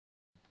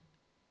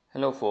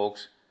Hello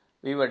folks,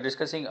 we were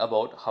discussing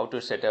about how to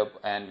set up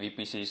an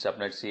VPC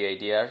subnet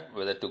CIDR,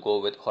 whether to go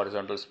with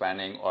horizontal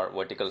spanning or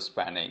vertical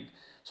spanning.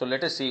 So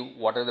let us see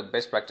what are the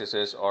best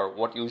practices or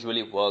what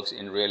usually works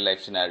in real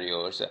life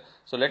scenarios.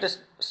 So let us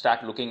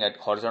start looking at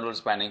horizontal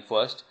spanning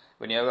first.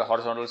 When you have a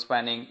horizontal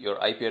spanning,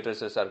 your IP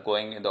addresses are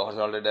going in the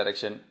horizontal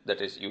direction, that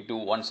is you do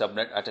one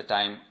subnet at a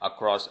time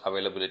across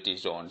availability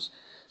zones.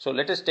 So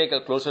let us take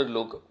a closer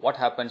look what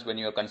happens when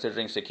you are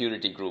considering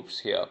security groups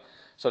here.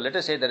 So let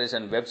us say there is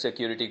a web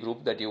security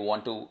group that you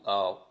want to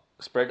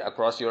spread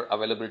across your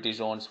availability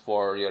zones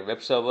for your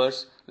web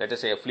servers. Let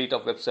us say a fleet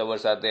of web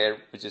servers are there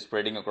which is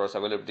spreading across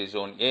availability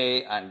zone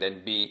A and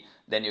then B.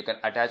 Then you can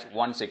attach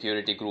one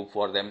security group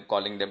for them,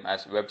 calling them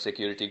as web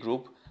security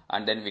group.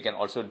 And then we can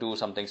also do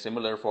something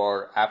similar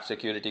for app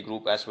security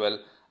group as well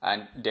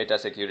and data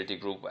security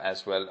group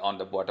as well on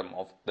the bottom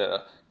of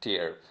the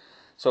tier.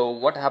 So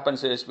what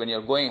happens is when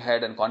you're going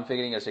ahead and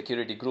configuring your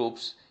security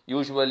groups,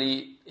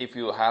 usually if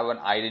you have an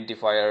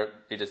identifier,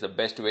 it is the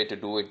best way to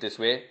do it this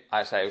way.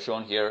 As I have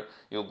shown here,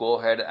 you go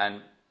ahead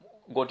and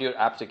go to your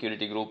app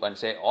security group and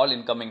say all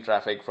incoming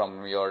traffic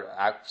from your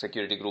app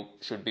security group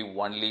should be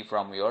only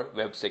from your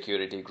web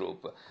security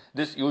group.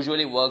 This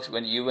usually works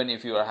when even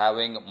if you are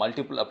having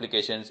multiple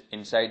applications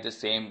inside the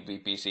same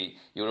VPC.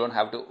 You don't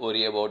have to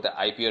worry about the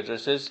IP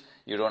addresses.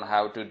 You don't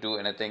have to do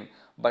anything.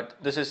 But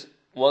this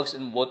works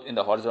in both in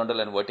the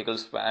horizontal and vertical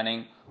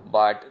spanning,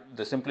 but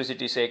the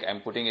simplicity's sake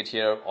I'm putting it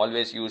here.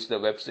 Always use the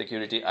web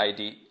security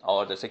ID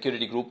or the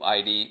security group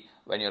ID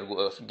when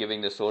you're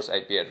giving the source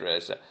IP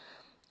address.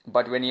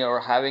 But when you're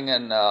having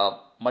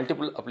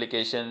multiple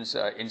applications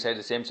inside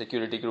the same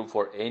security group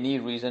for any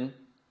reason,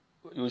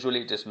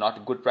 usually it is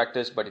not good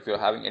practice, but if you're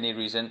having any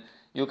reason,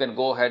 you can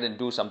go ahead and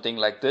do something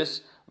like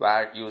this,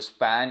 where you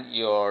span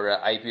your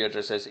IP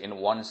addresses in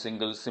one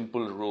single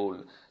simple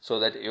rule so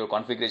that your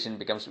configuration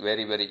becomes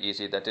very, very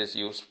easy. That is,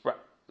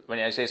 when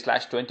I say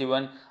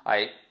 /21,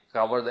 I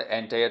cover the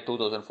entire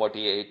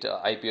 2048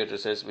 IP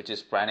addresses which is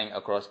spanning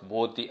across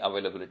both the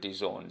availability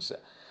zones.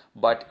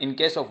 But in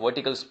case of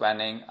vertical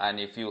spanning, and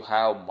if you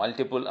have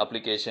multiple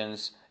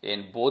applications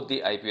in both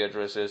the IP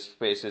addresses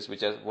spaces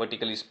which are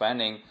vertically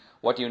spanning,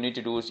 what you need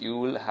to do is you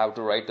will have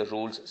to write the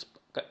rules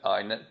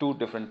in two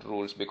different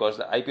rules, because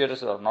the IP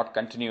addresses are not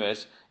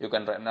continuous. You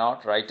can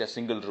not write a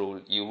single rule.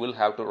 You will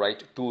have to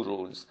write two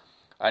rules.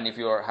 And if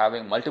you are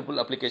having multiple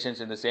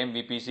applications in the same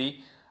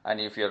VPC, and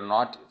if you're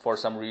not for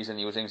some reason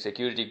using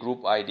security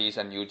group IDs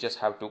and you just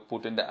have to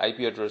put in the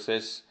IP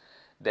addresses,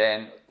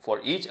 then for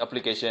each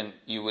application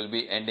you will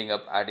be ending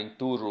up adding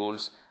two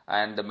rules,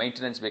 and the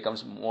maintenance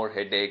becomes more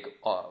headache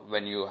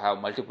when you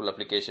have multiple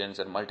applications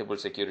and multiple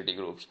security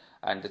groups,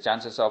 and the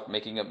chances of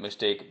making a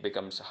mistake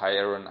becomes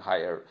higher and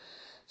higher.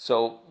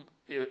 So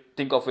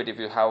think of it, if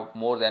you have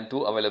more than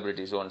two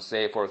availability zones,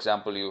 say for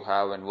example you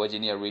have in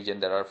Virginia region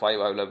there are 5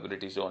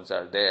 availability zones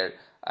are there,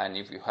 and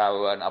if you have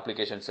an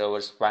application server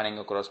spanning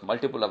across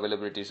multiple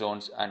availability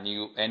zones and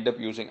you end up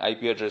using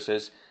IP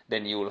addresses,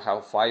 then you will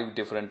have 5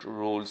 different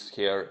rules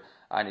here,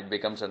 and it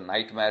becomes a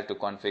nightmare to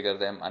configure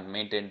them and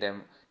maintain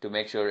them to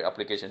make sure your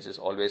applications is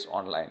always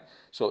online.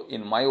 So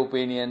in my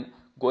opinion,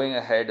 going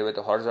ahead with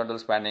the horizontal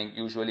spanning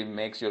usually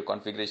makes your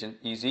configuration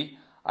easy,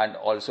 and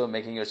also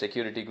making your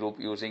security group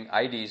using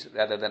IDs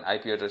rather than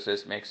IP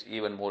addresses makes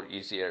even more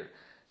easier.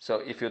 So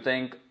if you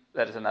think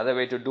there is another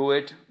way to do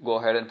it, go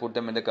ahead and put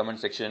them in the comment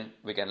section.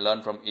 We can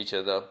learn from each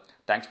other.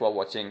 Thanks for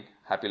watching.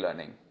 Happy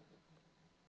learning.